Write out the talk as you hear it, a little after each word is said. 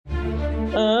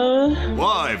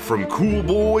Live from Cool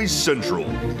Boys Central.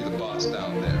 You're the boss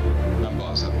down there. I'm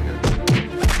boss up here.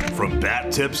 From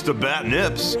bat tips to bat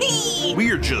nips, we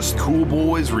are just cool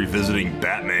boys revisiting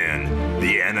Batman,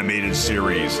 the animated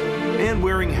series, and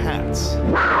wearing hats.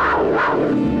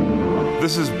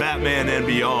 This is Batman and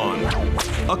Beyond,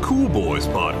 a Cool Boys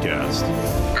podcast.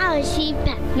 I see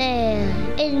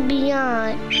Batman and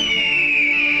Beyond.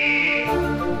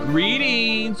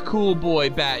 Greetings, Cool Boy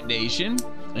Bat Nation,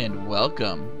 and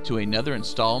welcome to another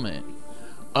installment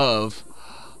of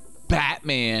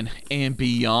Batman and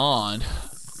Beyond,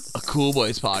 a Cool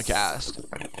Boys podcast.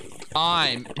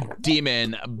 I'm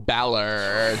Demon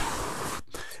Ballard.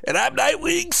 And I'm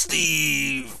Nightwing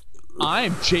Steve.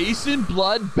 I'm Jason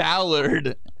Blood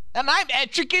Ballard. And I'm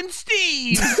Etrigan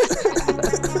Steve.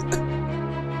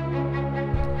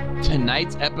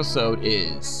 Tonight's episode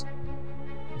is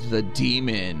The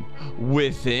Demon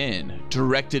Within,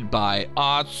 directed by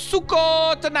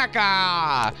Atsuko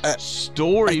Tanaka.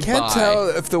 Story I can't by... tell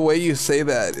if the way you say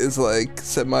that is like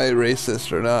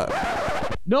semi-racist or not.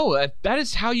 No, that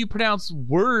is how you pronounce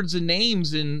words and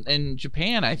names in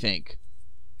Japan, I think.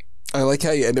 I like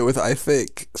how you end it with "I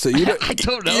think." So you don't. I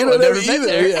don't know. You don't I've never know been either.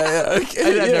 there. Yeah.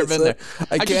 Okay, I've never been there.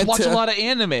 I just can't watch tell. a lot of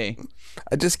anime.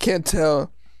 I just can't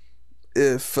tell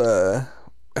if the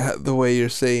way you're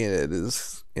saying it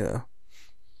is,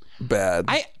 bad.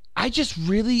 I just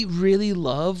really, really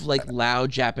love like loud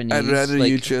Japanese. I'd rather like,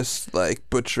 you just like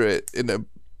butcher it in a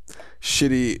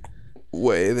shitty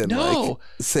way than like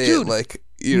say dude, it like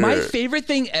you're. My favorite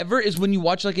thing ever is when you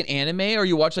watch like an anime or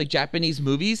you watch like Japanese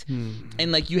movies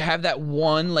and like you have that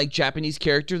one like Japanese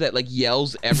character that like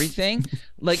yells everything.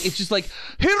 Like it's just like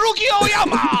Hiroki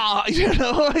Oyama, like you're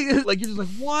just like,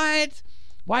 what?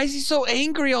 Why is he so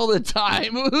angry all the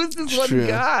time? Who's this one True.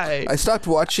 guy? I stopped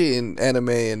watching anime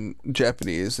in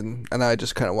Japanese and I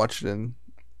just kind of watched it in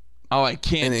I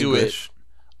can't do English. it.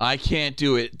 I can't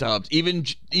do it dubbed. Even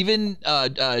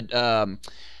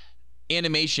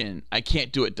animation, I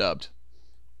can't do it dubbed.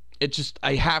 It just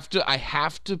I have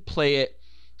to play it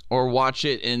or watch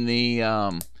it in the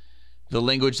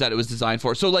language that it was designed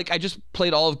for. So like I just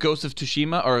played all of Ghost of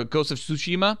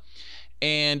Tsushima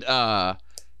and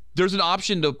there's an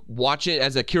option to watch it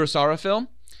as a Kurosawa film.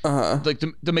 Like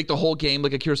to make the whole game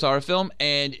like a Kurosawa film,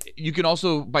 and you can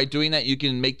also, by doing that, you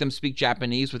can make them speak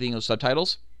Japanese with English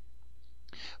subtitles.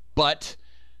 But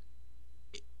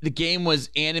the game was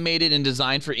animated and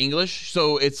designed for English,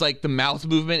 so it's like the mouth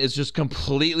movement is just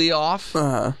completely off,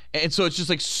 and so it's just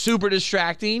like super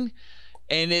distracting,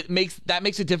 and it makes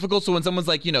it difficult. So when someone's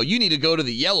like, you need to go to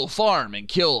the yellow farm and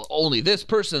kill only this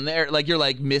person there, like you're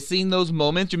like missing those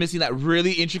moments. You're missing that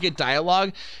really intricate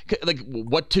dialogue, like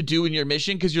what to do in your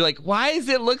mission, because you're like, why does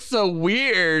it look so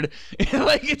weird?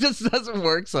 Like it just doesn't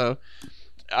work. So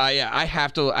yeah, I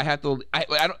have to. I don't,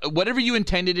 whatever you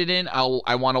intended it in,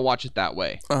 I want to watch it that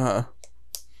way.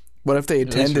 What if they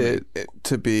intended it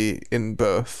to be in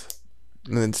both?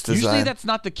 And it's designed. Usually that's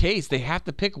not the case. They have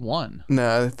to pick one.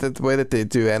 No, the way that they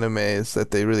do anime is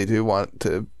that they really do want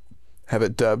to have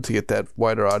it dubbed to get that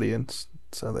wider audience.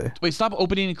 So they Wait, stop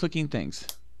opening and clicking things.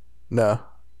 no.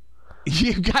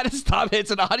 You've got to stop. It's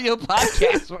an audio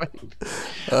podcast.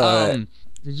 Right.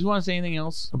 Did you want to say anything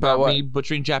else About about what? me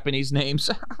butchering Japanese names?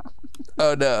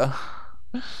 Oh no.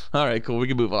 All right, cool. We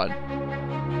can move on.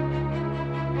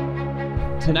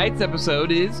 Tonight's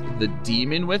episode is The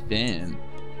Demon Within.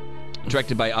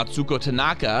 Directed by Atsuko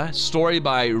Tanaka, story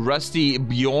by Rusty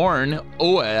Bjorn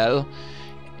Oel,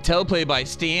 teleplay by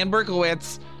Stan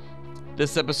Berkowitz.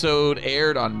 This episode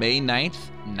aired on May 9th,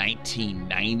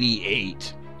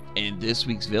 1998. And this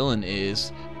week's villain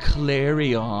is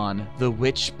Clarion, the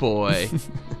Witch Boy.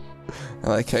 I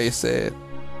like how you say it.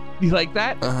 You like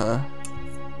that?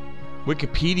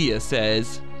 Wikipedia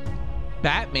says,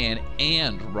 Batman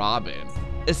and Robin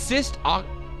assist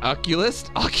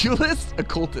occultist?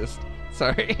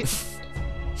 Sorry.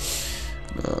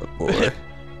 Oh boy.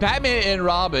 Batman and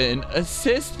Robin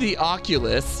assist the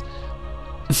Oculus.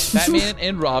 Batman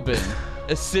and Robin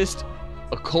assist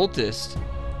occultist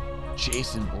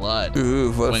Jason Blood.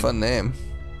 Ooh, what a fun name.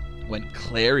 When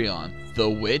Clarion, the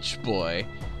Witch Boy,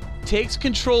 takes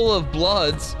control of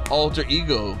Blood's alter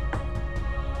ego,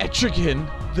 Etrigan,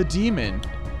 the Demon.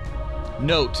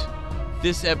 Note,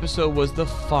 this episode was the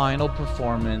final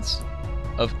performance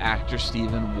of actor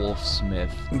Stephen Wolf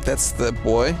Smith. That's the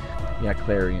boy? Yeah,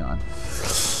 Clarion.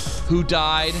 Who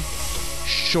died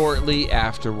shortly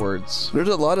afterwards. There's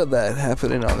a lot of that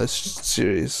happening on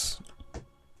this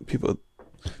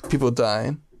people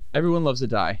dying. Everyone loves to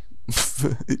die.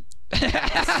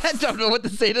 I don't know what to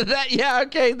say to that. Yeah,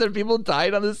 okay. There people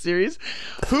died on this series.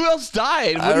 Who else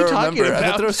died? What are you talking remember.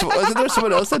 about? Wasn't there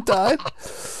someone else that died?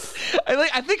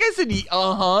 I think I said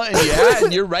and yeah,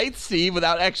 and you're right, Steve,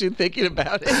 without actually thinking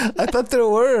about it. I thought there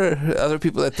were other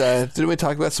people that died. Didn't we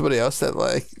talk about somebody else that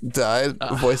like died?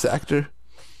 A voice actor.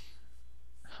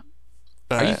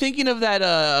 Are you thinking of that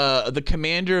the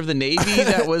commander of the Navy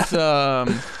that was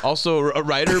also a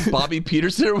writer, Bobby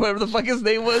Peterson or whatever the fuck his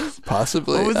name was?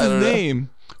 Possibly. What was his name?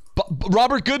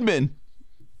 Robert Goodman.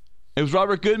 It was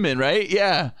Robert Goodman, right?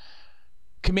 Yeah.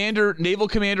 Naval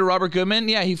Commander Robert Goodman.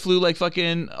 Yeah, he flew like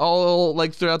fucking all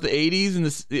like throughout the 80s, and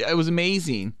it was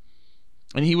amazing.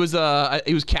 And he was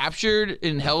captured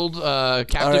and held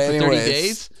captive for 30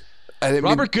 days.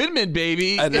 Robert Goodman,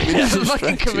 baby. I didn't mean to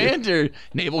fucking commander.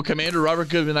 Naval Commander Robert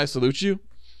Goodman, I salute you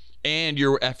and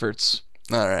your efforts.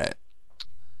 All right.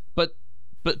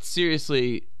 But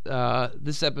seriously,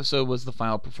 this episode was the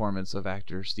final performance of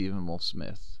actor Stephen Wolf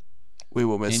Smith. We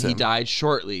will miss him. And he died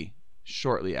shortly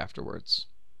afterwards.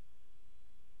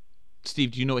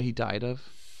 Steve, do you know what he died of?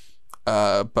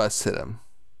 Bus hit him.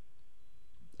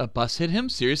 A bus hit him?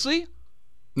 Seriously?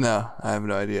 No, I have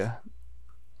no idea.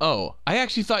 Oh, I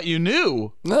actually thought you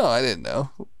knew. No, I didn't know.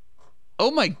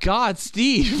 Oh my God,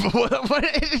 Steve!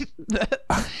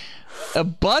 A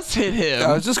bus hit him.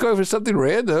 I was just going for something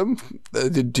random.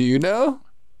 Do you know?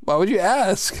 Why would you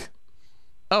ask?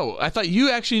 Oh, I thought you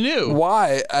actually knew.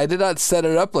 Why? I did not set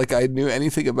it up like I knew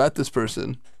anything about this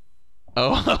person.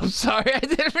 Oh, I'm sorry. I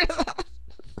didn't realize.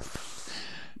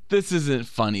 This isn't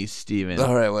funny, Steven.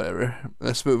 All right, whatever.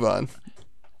 Let's move on.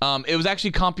 It was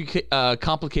actually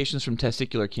complications from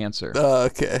testicular cancer.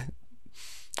 Okay.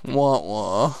 Wah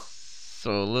wah.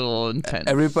 So a little intense.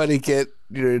 Everybody get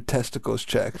your testicles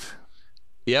checked.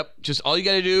 Yep. Just all you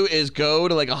got to do is go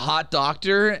to like a hot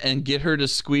doctor and get her to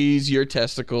squeeze your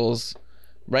testicles.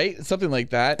 Right? Something like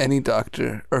that. Any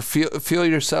doctor. Or feel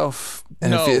yourself.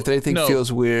 And if anything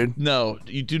feels weird. No,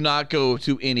 you do not go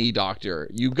to any doctor.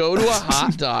 You go to a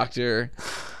hot doctor.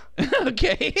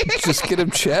 Okay? Just get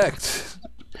him checked.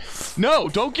 No,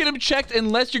 don't get him checked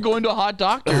unless you're going to a hot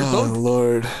doctor. Oh,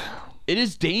 Lord. It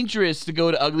is dangerous to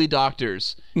go to ugly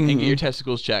doctors and get your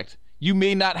testicles checked. You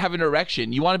may not have an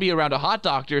erection. You want to be around a hot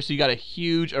doctor so you got a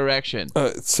huge erection.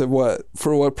 So what?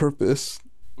 For what purpose?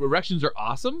 Erections are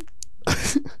awesome.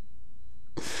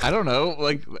 I don't know.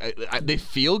 Like, they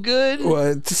feel good.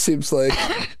 Well, it just seems like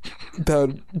that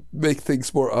would make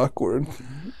things more awkward.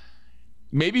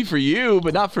 Maybe for you,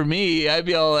 but not for me. I'd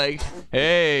be all like,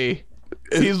 hey,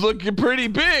 he's looking pretty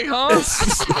big, huh?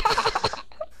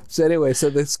 So anyway,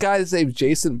 this guy's named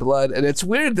Jason Blood, and it's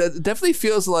weird. That it definitely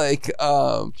feels like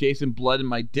Jason Blood and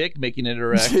my dick making it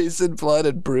erect. Jason Blood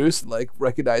and Bruce like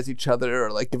recognize each other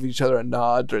or like give each other a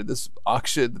nod during this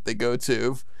auction that they go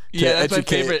to. Yeah, that's my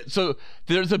favorite. So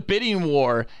there's a bidding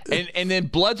war, and then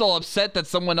Blood's all upset that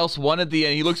someone else won at the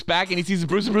end. He looks back and he sees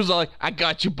Bruce, and Bruce is all like, "I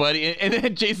got you, buddy." And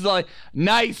then Jason's all like,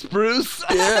 "Nice, Bruce."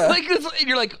 Yeah. Like and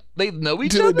you're like, they know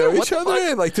each other. Do they know each other?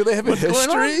 And like, do they have a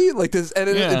history? Like this, and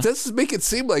it does make it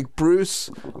seem like Bruce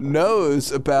knows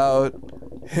about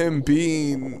him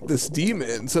being this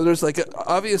demon. So there's like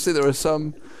obviously there was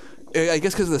some. I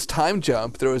guess because of this time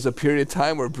jump, there was a period of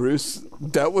time where Bruce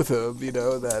dealt with him. You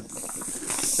know that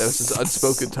was this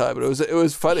unspoken time, but it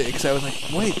was funny because I was like,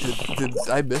 wait, did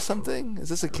I miss something? Is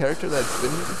this a character that's been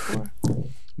here before?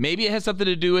 Maybe it has something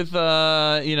to do with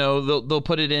they'll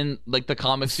put it in like the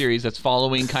comic series that's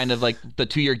following kind of like the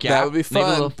 2-year gap. That would be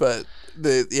fun, but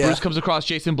Bruce comes across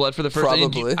Jason Blood for the first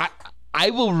time. Probably.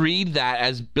 I will read that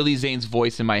as Billy Zane's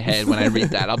voice in my head when I read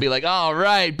that. I'll be like, all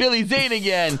right, Billy Zane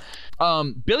again.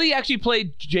 Billy actually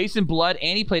played Jason Blood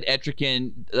and he played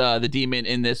Etrigan, the demon,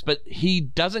 in this, but he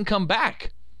doesn't come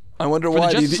back. I wonder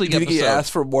why. Did you think he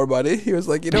asked for more money? He was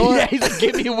like, you know what? Yeah, he's like,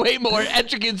 give me way more.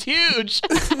 Etrigan's huge.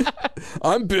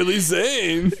 I'm Billy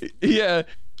Zane. Yeah,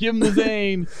 give him the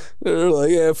Zane. They're like,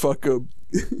 yeah, fuck him.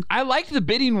 I liked the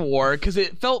bidding war because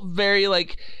it felt very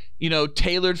like,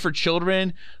 tailored for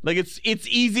children. Like it's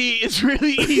easy. It's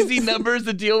really easy numbers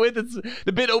to deal with.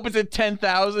 The bid opens at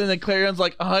 10,000 and Clarion's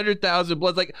like 100,000.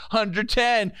 Blood's like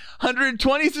 110,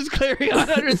 120 says Clarion,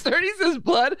 130 says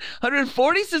Blood,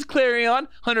 140 says Clarion,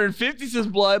 150 says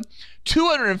Blood,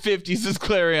 250 says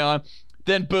Clarion.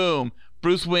 Then boom,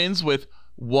 Bruce wins with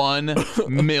 $1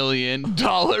 million.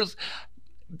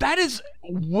 That is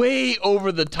way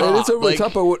over the top. It is over the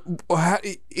top, but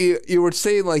you were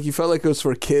saying like you felt like it was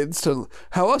for kids.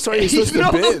 How else are you supposed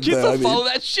to bid? Kids don't follow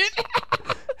that shit.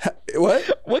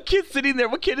 What? What kid is sitting there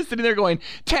going,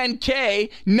 10K,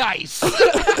 nice.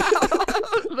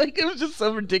 Like, it was just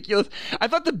so ridiculous. I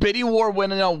thought the bidding war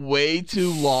went on way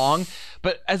too long,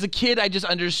 But as a kid, I just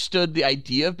understood the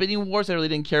idea of bidding wars. I really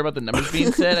didn't care about the numbers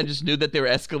being said. I just knew that they were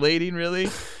escalating, really.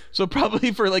 So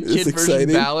probably for like kid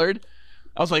version Ballard,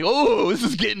 I was like, oh, this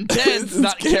is getting tense.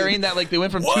 Not carrying that, like they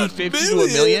went from 250 to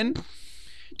 $1 million.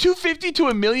 250 to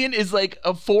 $1 million is like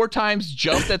a 4 times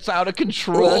jump that's out of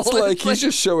control. Well, that's like he's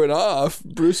just showing off.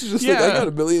 Bruce is just like, I got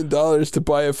 $1 million to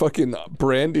buy a fucking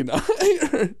branding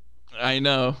iron. I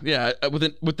know. Yeah,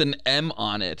 with an M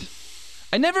on it.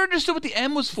 I never understood what the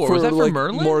M was for. Was that for like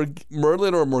Merlin?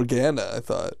 Merlin or Morgana, I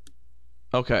thought.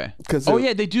 Okay.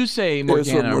 Yeah, they do say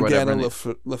Morgana or whatever.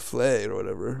 Morgana Le Fay or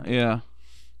whatever. Yeah.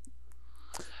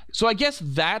 So I guess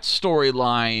that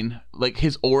storyline, like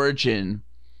his origin,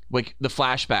 like the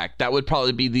flashback, that would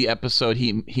probably be the episode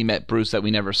he met Bruce that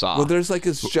we never saw. Well, there's like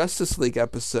this Justice League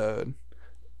episode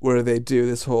where they do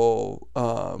this whole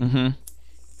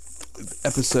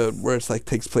episode where it's like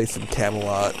takes place in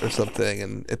Camelot or something,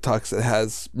 and it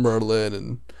has Merlin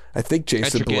and I think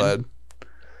Jason Blood.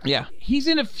 Yeah, he's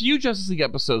in a few Justice League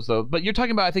episodes though, but you're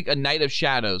talking about I think A Night of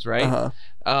Shadows, right?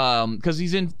 Because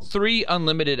he's in 3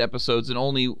 Unlimited episodes and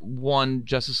only 1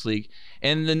 Justice League.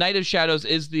 And The Night of Shadows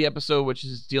is the episode which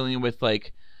is dealing with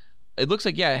like, it looks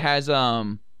like it has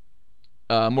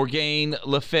Morgane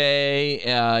Le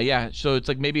Fay, so it's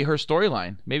like maybe her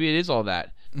storyline, maybe it is all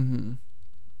that.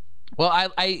 Well,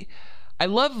 I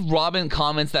love Robin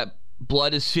comments that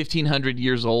blood is 1,500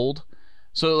 years old.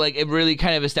 So like it really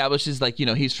kind of establishes like, you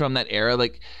know, he's from that era.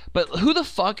 Like, but who the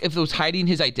fuck, if it was hiding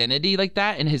his identity like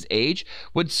that and his age,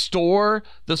 would store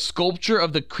the sculpture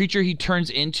of the creature he turns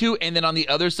into, and then on the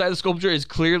other side of the sculpture is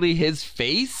clearly his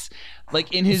face,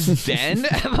 like in his den?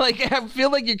 Like I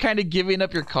feel like you're kind of giving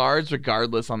up your cards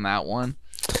regardless on that one.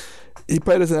 He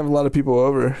probably doesn't have a lot of people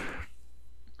over.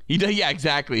 He does, yeah,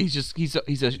 exactly. He's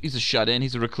a shut-in.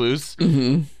 He's a recluse.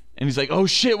 And he's like, oh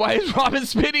shit, why is Robin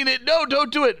spinning it? No,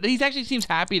 don't do it. He actually seems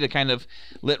happy to kind of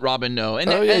let Robin know.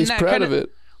 And he's proud of it.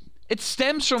 It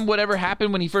stems from whatever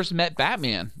happened when he first met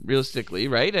Batman, realistically,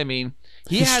 right? I mean,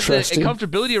 he has a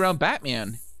comfortability around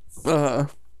Batman. I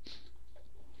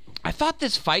thought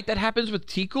this fight that happens with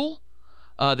Tikal,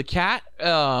 the cat,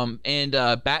 and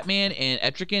Batman and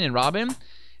Etrigan and Robin,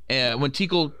 when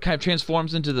Tikal kind of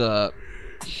transforms into the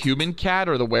human cat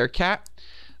or the werecat,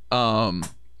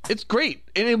 it's great,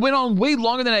 and it went on way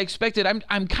longer than I expected.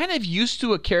 I'm kind of used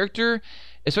to a character,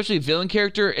 especially a villain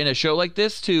character in a show like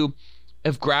this, to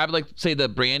have grabbed like say the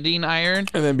branding iron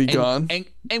and then be gone and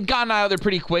gotten out of there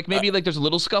pretty quick. Maybe like there's a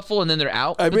little scuffle and then they're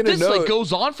out. But this like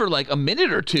goes on for like a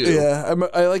minute or two. Yeah,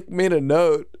 I like made a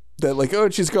note that like,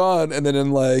 oh, she's gone, and then in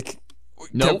like.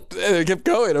 Nope. It kept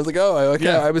going. I was like, oh,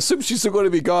 I assume she's still going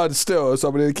to be gone still, so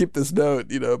I'm going to keep this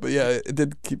note, you know. But yeah, it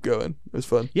did keep going. It was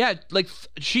fun. Yeah, like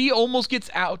she almost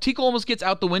gets out. Tikal almost gets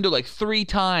out the window like 3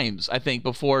 times, I think,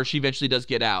 before she eventually does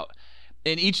get out.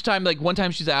 And each time, like one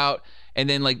time she's out, and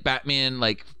then like Batman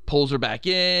like pulls her back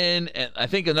in, and I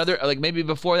think another like maybe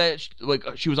before that,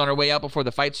 she was on her way out before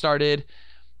the fight started.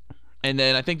 And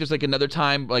then I think there's like another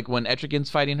time like when Etrigan's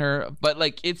fighting her, but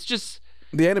like it's just.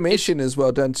 The animation is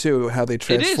well done too. How they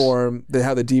transform,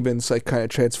 how the demons like kind of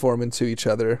transform into each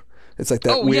other. It's like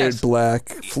that weird black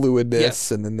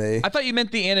fluidness, and then they. I thought you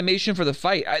meant the animation for the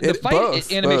fight. The fight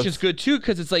animation is good too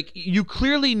because it's like you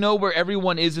clearly know where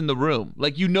everyone is in the room.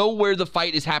 Like you know where the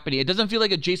fight is happening. It doesn't feel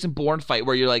like a Jason Bourne fight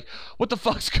where you're like, "What the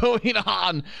fuck's going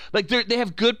on?" Like they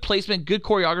have good placement, good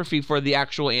choreography for the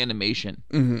actual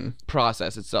animation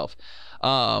process itself.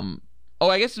 Oh,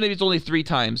 I guess maybe it's only 3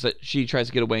 times that she tries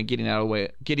to get away and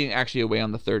getting actually away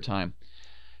on the 3rd time.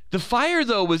 The fire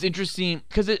though was interesting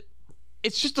because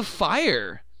it's just a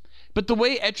fire, but the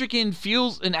way Etrigan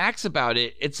feels and acts about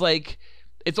it, it's like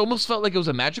it's almost felt like it was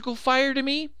a magical fire to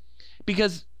me,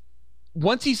 because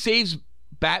once he saves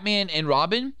Batman and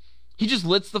Robin, he just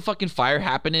lets the fucking fire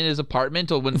happen in his apartment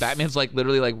until when Batman's like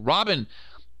literally like, Robin,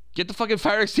 get the fucking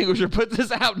fire extinguisher, put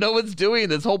this out. No one's doing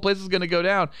this. Whole place is gonna go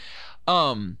down.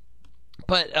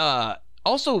 But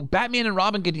also, Batman and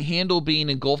Robin can handle being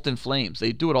engulfed in flames.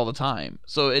 They do it all the time.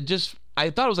 So I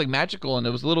thought it was like magical, and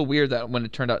it was a little weird that when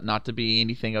it turned out not to be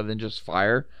anything other than just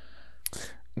fire.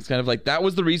 It's kind of like, that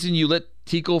was the reason you let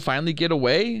Tikal finally get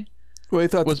away? Well, I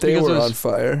thought that they were on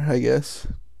fire, I guess.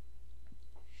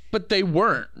 But they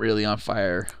weren't really on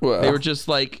fire. Well, they were just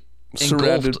like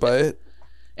surrounded by it.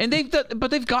 And they've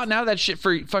gotten out of that shit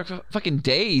for fucking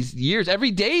days, years.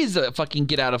 Every day is a fucking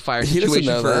get out of fire situation. He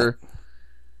doesn't know that.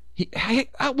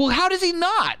 Well, how does he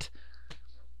not?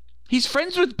 He's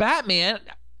friends with Batman.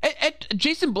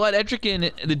 Jason Blood, Etrigan,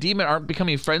 the Demon aren't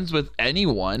becoming friends with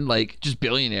anyone, like just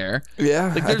billionaire.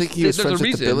 Yeah, like, I think he was friends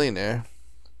with the billionaire.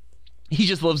 He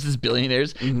just loves his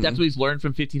billionaires. That's what he's learned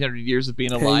from 1,500 years of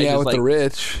being alive. Hang out is with like, the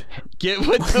rich. get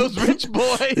with those rich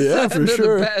boys. Yeah, for They're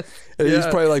sure. The best. And he's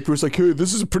probably like Bruce, like, hey,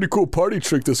 this is a pretty cool party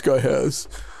trick this guy has.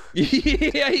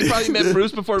 Yeah, he probably met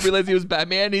Bruce before he realized he was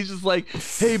Batman. He's just like,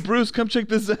 hey, Bruce, come check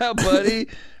this out, buddy.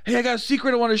 Hey, I got a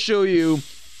secret I want to show you.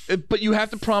 But you have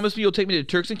to promise me you'll take me to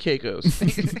Turks and Caicos.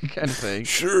 Kind of thing.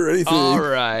 Sure, anything. All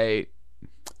right.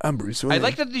 I'm Bruce Wayne. I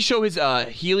like that they show his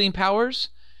healing powers,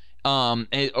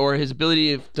 or his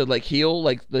ability to like heal,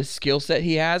 like the skill set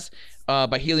he has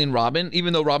by healing Robin.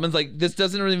 Even though Robin's like, this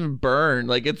doesn't even burn,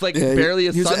 like it's like barely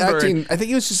a sunburn. I think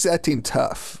he was just acting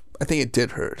tough. I think it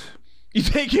did hurt. You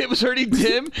think it was hurting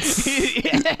Tim?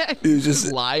 Yeah. He was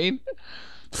just lying.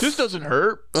 This doesn't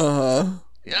hurt.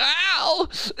 Ow!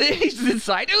 He's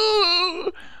inside.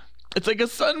 Ooh! It's like a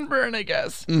sunburn, I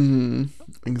guess.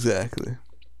 Exactly.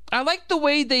 I like the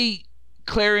way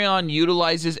Clarion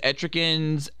utilizes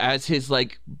Etrigan's as his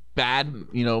like bad,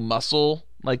 muscle,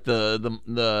 like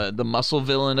the muscle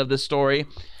villain of the story.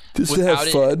 Just to have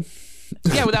fun.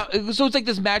 Yeah, so it's like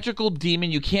this magical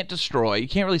demon you can't destroy. You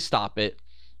can't really stop it.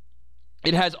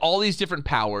 It has all these different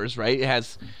powers, right? It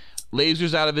has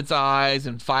lasers out of its eyes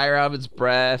and fire out of its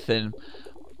breath and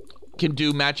can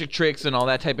do magic tricks and all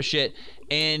that type of shit.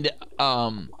 And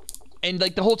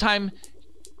like the whole time,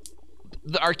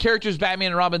 our characters, Batman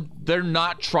and Robin, they're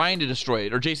not trying to destroy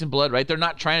it, or Jason Blood, right? They're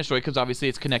not trying to destroy it because obviously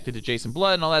it's connected to Jason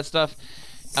Blood and all that stuff.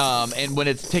 And when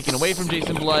it's taken away from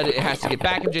Jason Blood, it has to get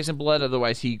back in Jason Blood,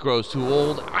 otherwise he grows too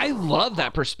old. I love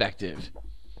that perspective.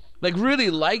 Like, really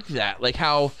like that. Like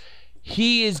how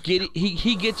he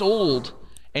gets old,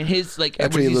 and his like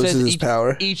after he loses his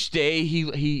power, each day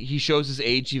he shows his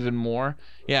age even more.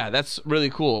 Yeah, that's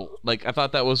really cool. Like, I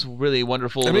thought that was really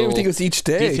wonderful. I don't even think it was each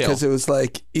day, because it was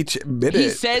like each minute. He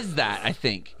says that, I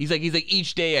think. He's like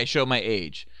each day I show my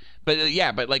age. But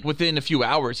but like within a few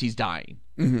hours he's dying.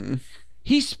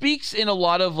 He speaks in a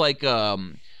lot of like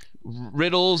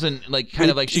riddles and like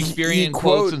kind of like Shakespearean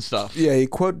quotes and stuff. Yeah, he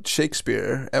quoted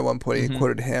Shakespeare at one point. He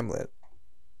quoted Hamlet.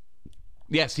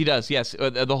 Yes, he does. Yes,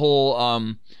 the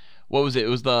whole what was it? It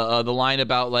was the line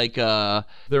about like there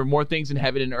are more things in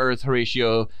heaven and earth,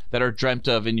 Horatio, that are dreamt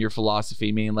of in your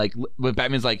philosophy. Meaning like when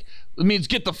Batman's like, it means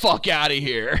get the fuck out of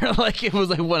here. Like it was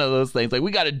like one of those things. Like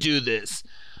we got to do this.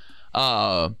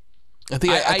 I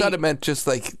thought it meant just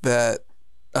like that.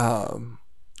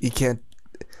 You can't.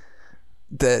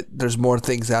 That there's more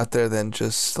things out there than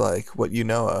just like what you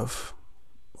know of.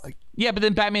 Like yeah, but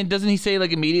then Batman, doesn't he say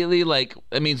like immediately like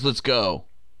that means let's go?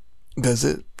 Does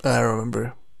it? I don't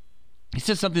remember. He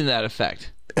says something to that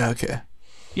effect. Okay.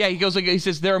 Yeah, he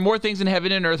says there are more things in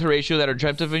heaven and earth, Horatio, that are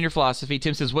dreamt of in your philosophy.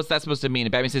 Tim says, what's that supposed to mean?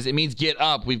 And Batman says, it means get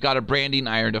up. We've got a branding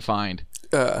iron to find.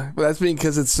 Well, that's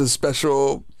because it's a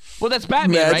special. Well, that's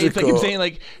Batman, magical. right? It's like him saying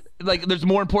like there's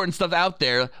more important stuff out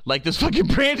there, like this fucking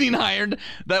branding iron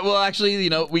that will actually,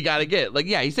 we got to get. Like,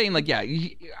 yeah, he's saying like, yeah,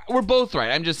 we're both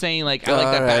right. I'm just saying like, I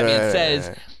like that Batman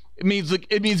says it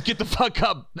means get the fuck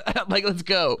up. Like, let's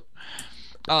go.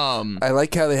 I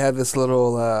like how they have this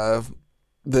little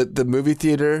the movie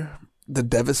theater, the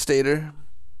Devastator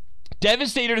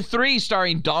 3,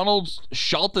 starring Donald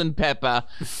Schultenpepper,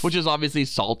 which is obviously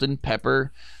salt and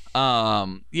pepper.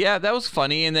 Yeah, that was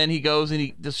funny. And then he goes and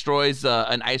he destroys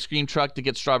an ice cream truck to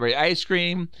get strawberry ice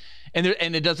cream, and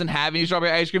it doesn't have any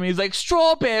strawberry ice cream. And he's like,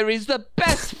 strawberry's the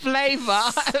best flavor.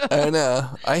 I know.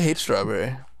 I hate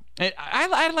strawberry.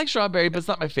 I like strawberry, but it's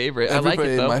not my favorite. Everybody I like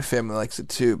it though. In my family likes it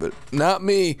too, but not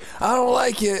me. I don't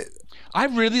like it. I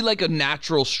really like a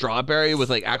natural strawberry with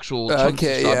like actual chunks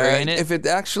of strawberry in it. If it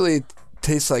actually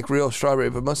tastes like real strawberry,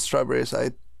 but most strawberries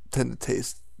I tend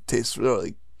to taste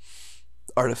really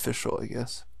artificial, I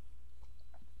guess.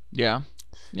 Yeah,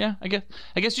 I guess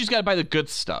you just gotta buy the good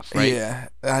stuff, right? Yeah,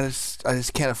 I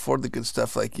just can't afford the good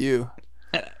stuff like you.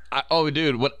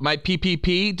 Dude, what my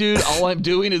PPP, dude? All I'm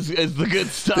doing is the good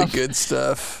stuff. The good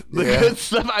stuff. The good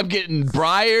stuff. I'm getting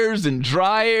briars and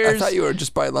dryers. I thought you were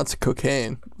just buying lots of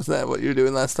cocaine. Wasn't that what you were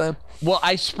doing last time? Well,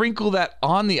 I sprinkle that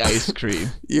on the ice cream.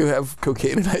 You have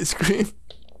cocaine and ice cream?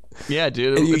 Yeah,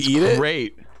 dude. And you it's eat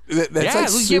great. That's like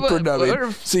super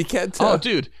numbing. So you can't tell. Oh,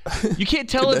 dude. You can't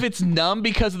tell if it's numb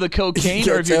because of the cocaine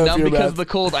or if you're numb because of the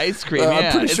cold ice cream.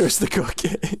 I'm pretty sure it's the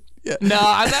cocaine. Yeah. No,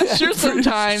 I'm not sure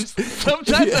sometimes.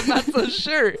 Sometimes I'm not so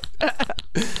sure.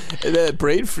 And then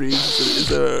brain freeze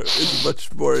is a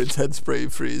much more intense brain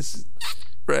freeze,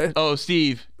 right? Oh,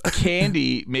 Steve,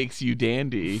 candy makes you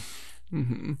dandy.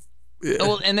 Mm-hmm. Yeah. Oh,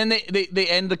 well, and then they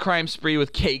end the crime spree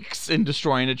with cakes and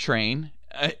destroying a train.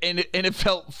 and it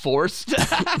felt forced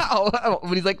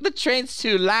when he's like, the train's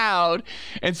too loud,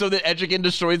 and so the Etrigan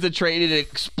destroys the train and it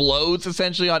explodes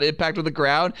essentially on impact with the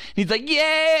ground. He's like,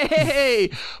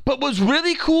 yay! But what's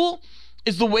really cool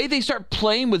is the way they start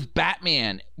playing with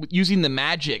Batman using the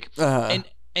magic,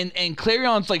 and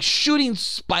Clarion's like shooting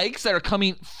spikes that are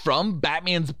coming from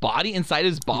Batman's body inside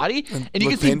his body, and you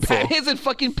can see Batman's in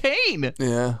fucking pain.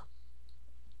 Yeah.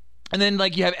 And then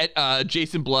like you have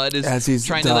Jason Blood as he's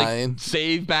trying dying. to like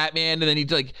save Batman, and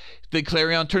then the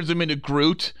Clarion turns him into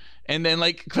Groot, and then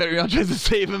like Clarion tries to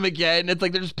save him again. It's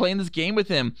like they're just playing this game with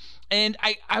him. And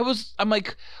I'm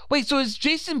like, wait, so is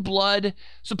Jason Blood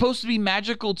supposed to be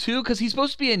magical too? Because he's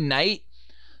supposed to be a knight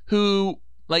who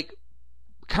like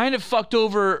kind of fucked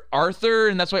over Arthur,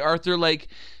 and that's why Arthur like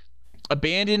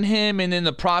abandoned him. And in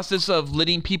the process of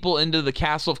letting people into the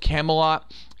castle of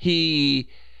Camelot, he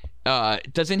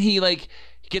doesn't he like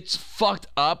gets fucked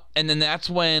up, and then that's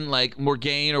when like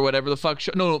Morgaine or whatever the fuck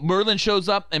Merlin shows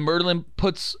up, and Merlin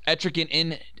puts Etrigan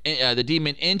in the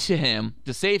demon into him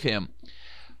to save him.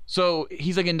 So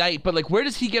he's like a knight, but like where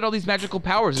does he get all these magical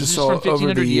powers? Is this from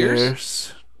 1500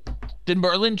 years? Did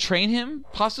Merlin train him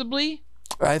possibly?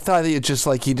 I thought he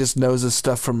just knows his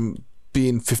stuff from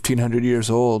being 1500 years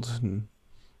old and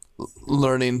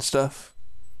learning stuff.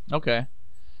 Okay.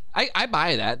 I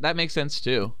buy that. That makes sense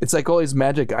too. It's like all these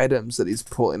magic items that he's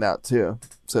pulling out too.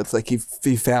 So it's like he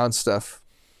found stuff.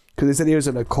 Because they said he was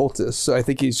an occultist, so I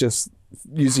think he's just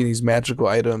using these magical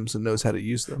items and knows how to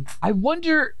use them. I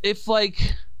wonder if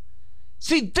like...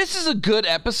 See, this is a good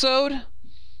episode,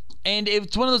 and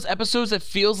it's one of those episodes that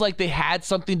feels like they had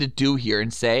something to do here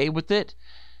and say with it.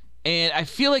 And I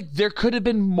feel like there could have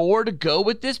been more to go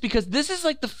with this, because this is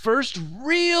like the first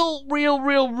real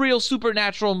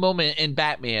supernatural moment in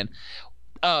Batman.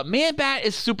 Man-Bat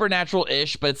is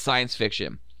supernatural-ish, but it's science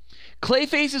fiction.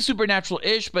 Clayface is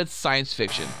supernatural-ish, but it's science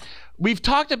fiction. We've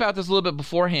talked about this a little bit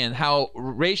beforehand, how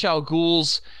Ra's al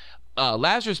Ghul's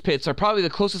Lazarus Pits are probably the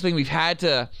closest thing we've had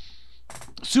to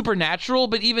supernatural,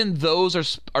 but even those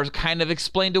are kind of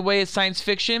explained away as science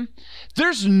fiction.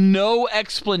 There's no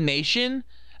explanation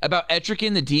about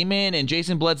Etrigan the demon and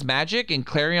Jason Blood's magic and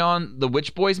Clarion the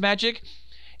witch boy's magic.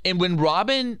 And when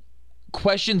Robin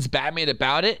questions Batman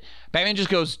about it, Batman just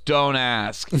goes, don't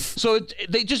ask. So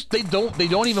they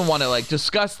don't even want to like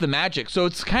discuss the magic. So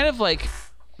it's kind of like,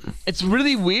 it's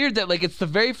really weird that like it's the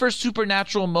very first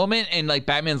supernatural moment, and like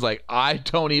Batman's like, I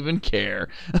don't even care.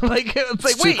 Like it's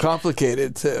like, too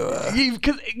complicated to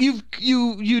because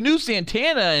you knew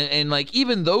Santana, and like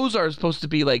even those are supposed to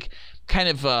be like kind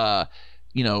of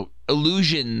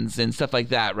illusions and stuff like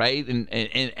that, right?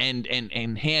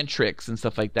 And hand tricks and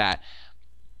stuff like that,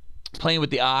 playing with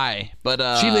the eye.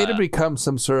 But she later becomes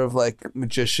some sort of like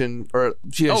magician, or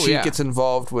she gets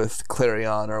involved with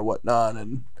Clarion or whatnot,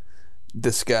 and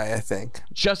this guy, I think.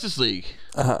 Justice League.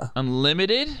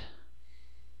 Unlimited?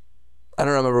 I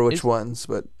don't remember which ones,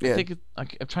 but yeah. I'm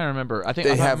trying to remember. I think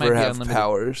they have her have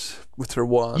powers with her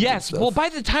wand. Yes. Well, by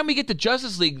the time we get to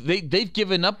Justice League, they've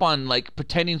given up on like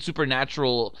pretending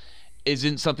supernatural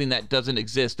isn't something that doesn't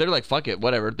exist. They're like, fuck it,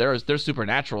 whatever. They're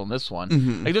supernatural in this one.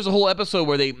 Mm-hmm. Like there's a whole episode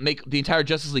where they make the entire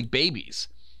Justice League babies.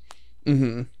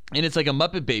 Mm-hmm. And it's like a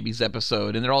Muppet Babies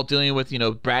episode, and they're all dealing with,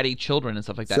 bratty children and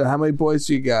stuff like that. So how many boys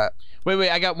do you got? Wait,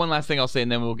 I got one last thing I'll say, and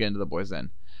then we'll get into the boys then.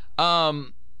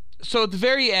 So at the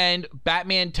very end,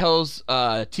 Batman tells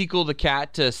Tikal the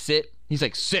cat to sit. He's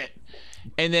like, sit.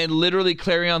 And then literally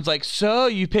Clarion's like, so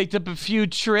you picked up a few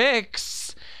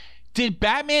tricks. Did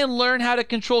Batman learn how to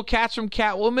control cats from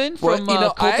Catwoman from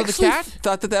Cult of the Cat? I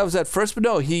thought that was at first, but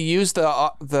no, he used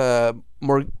the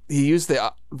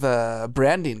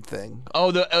branding thing.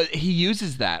 Oh, he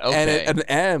uses that. Okay. And an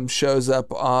M shows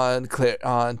up on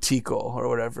Tikal or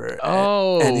whatever.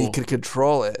 Oh. And he can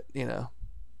control it,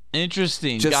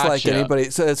 Interesting. Just gotcha. like anybody.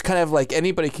 So it's kind of like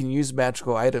anybody can use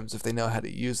magical items if they know how to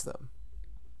use them.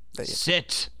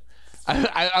 Sit.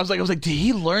 I was like, did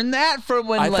he learn that from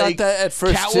when thought that at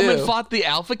first Catwoman fought the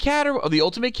Alpha Cat or the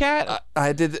Ultimate Cat?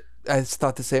 I did. I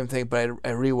thought the same thing, but I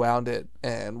rewound it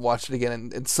and watched it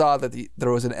again and saw that there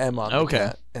was an M on the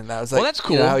cat. And I was like, well, that's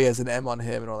cool. How he has an M on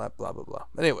him and all that, blah, blah, blah.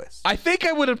 Anyways. I think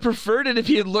I would have preferred it if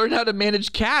he had learned how to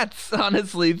manage cats,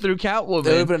 honestly, through Catwoman. It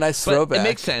would have been a nice throwback. It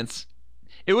makes sense.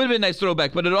 It would have been a nice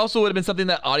throwback, but it also would have been something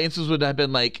that audiences would have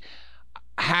been like,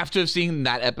 have to have seen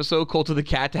that episode, Cult of the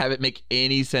Cat, to have it make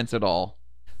any sense at all.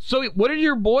 So what are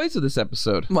your boys of this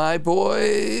episode? My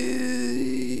boys...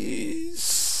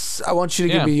 I want you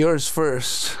to give me yours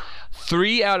first.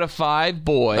 3 out of 5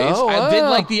 boys. Oh, wow. I did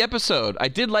like the episode. I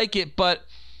did like it, but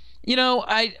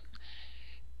I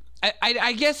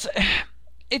guess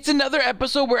it's another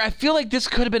episode where I feel like this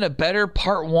could have been a better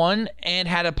part 1 and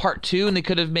had a part 2, and they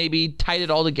could have maybe tied it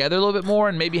all together a little bit more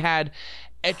and maybe had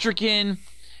Etrigan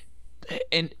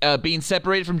and being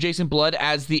separated from Jason Blood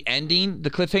as the ending, the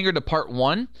cliffhanger to part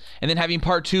 1, and then having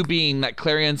part 2 being that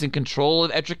Clarion's in control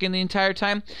of Etrigan the entire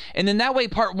time. And then that way,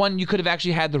 part 1, you could have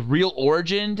actually had the real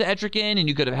origin to Etrigan, and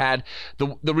you could have had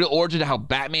the real origin to how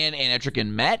Batman and Etrigan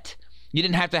met. You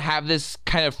didn't have to have this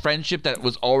kind of friendship that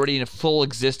was already in full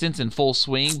existence and full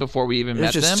swing before we even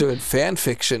met them. You're just doing fan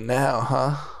fiction now,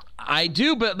 huh? I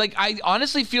do, but like I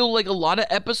honestly feel like a lot of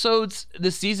episodes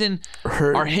this season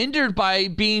are hindered by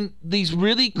being these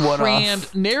really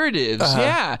crammed narratives.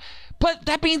 Yeah. But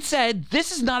that being said,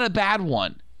 this is not a bad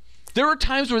one. There are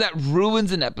times where that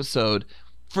ruins an episode.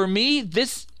 For me,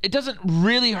 it doesn't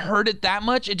really hurt it that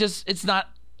much. It's not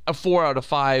a 4 out of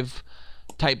 5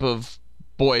 type of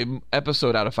boy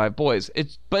episode out of 5 boys.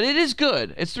 But it is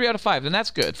good. It's 3 out of 5, and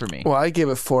that's good for me. Well, I gave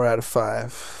it 4 out of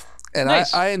 5. And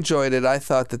nice. I enjoyed it. I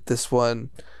thought that this one,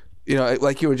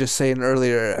 like you were just saying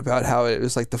earlier about how it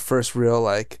was like the first real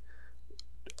like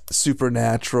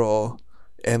supernatural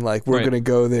and like we're gonna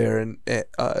go there and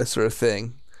sort of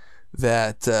thing.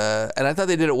 That and I thought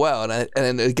they did it well.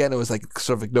 And again, it was like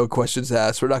sort of like no questions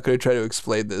asked. We're not going to try to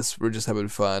explain this. We're just having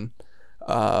fun.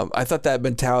 I thought that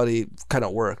mentality kind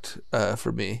of worked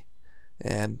for me,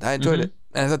 and I enjoyed it.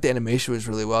 And I thought the animation was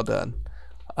really well done,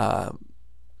 and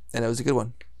it was a good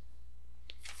one.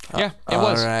 Yeah, it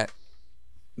was. All right,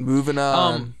 moving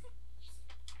on.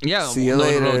 Yeah, see you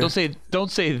later. No,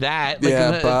 don't say that.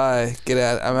 Like, bye. Get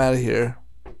out. I'm out of here.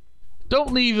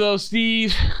 Don't leave though,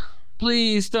 Steve.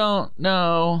 Please don't.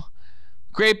 No.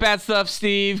 Great bat stuff,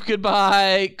 Steve.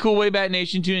 Goodbye. Cool Way Bat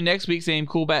Nation. Tune in next week. Same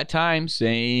Cool Bat time.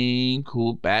 Same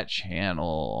Cool Bat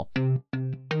channel.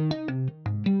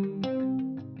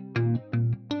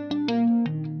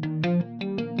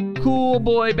 Cool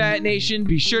Boy Bat Nation,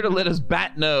 be sure to let us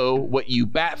bat know what you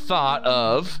bat thought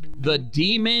of The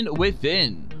Demon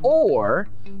Within, or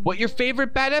what your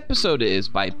favorite bat episode is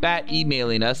by bat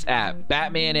emailing us at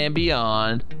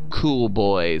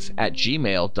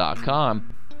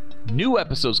batmanandbeyondcoolboys@gmail.com. New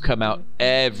episodes come out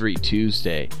every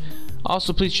Tuesday.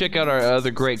 Also, please check out our other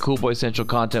great Cool Boy Central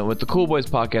content with the Cool Boys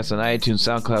podcast on iTunes,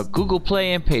 SoundCloud, Google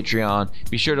Play, and Patreon.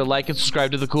 Be sure to like and subscribe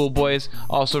to the Cool Boys.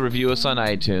 Also, review us on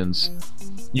iTunes.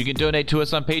 You can donate to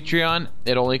us on Patreon.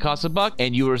 It only costs $1,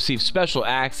 and you will receive special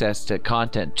access to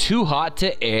content too hot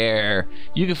to air.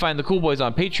 You can find the Cool Boys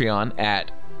on Patreon at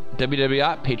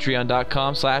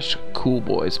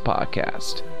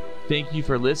www.patreon.com/coolboyspodcast. Thank you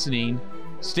for listening.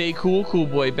 Stay cool, Cool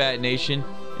Boy Bat Nation.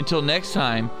 Until next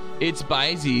time, it's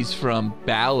Byzies from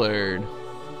Ballard.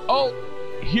 Oh,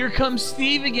 here comes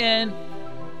Steve again.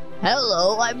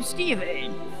 Hello, I'm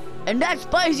Steven. And that's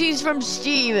Byzies from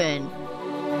Steven.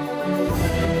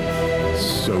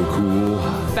 So cool.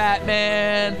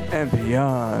 Batman. And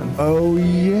beyond. Oh,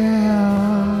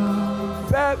 yeah.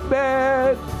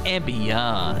 Batman. And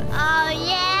beyond. Oh,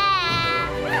 yeah.